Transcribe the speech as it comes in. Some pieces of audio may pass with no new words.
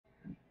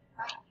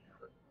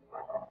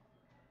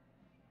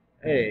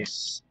Hey,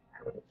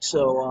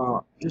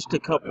 so just a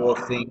couple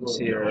of things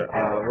here.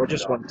 Well,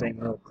 just one thing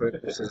real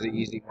quick. This is an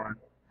easy one.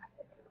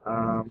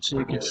 So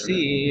you can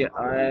see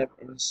I've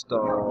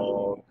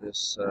installed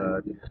this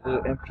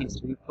the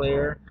MP3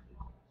 player.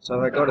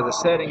 So if I go to the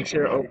settings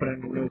here, open a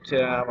new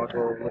tab, I'll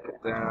go look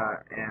at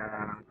that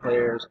and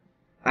players.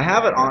 I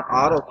have it on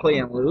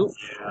autoplay and loop.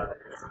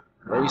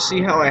 But you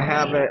see how I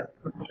have it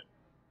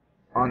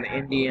on the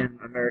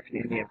American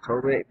Indian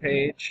probate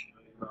page?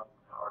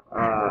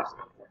 Uh,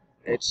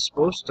 it's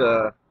supposed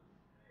to.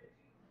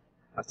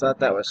 I thought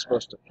that was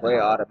supposed to play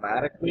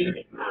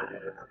automatically,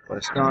 but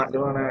it's not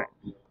doing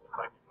it.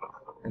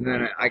 And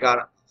then I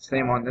got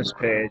same on this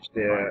page,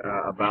 the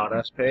About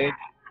Us page.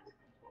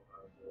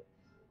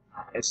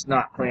 It's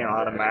not playing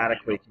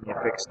automatically. Can you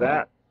fix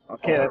that?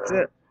 Okay, that's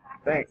it.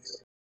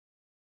 Thanks.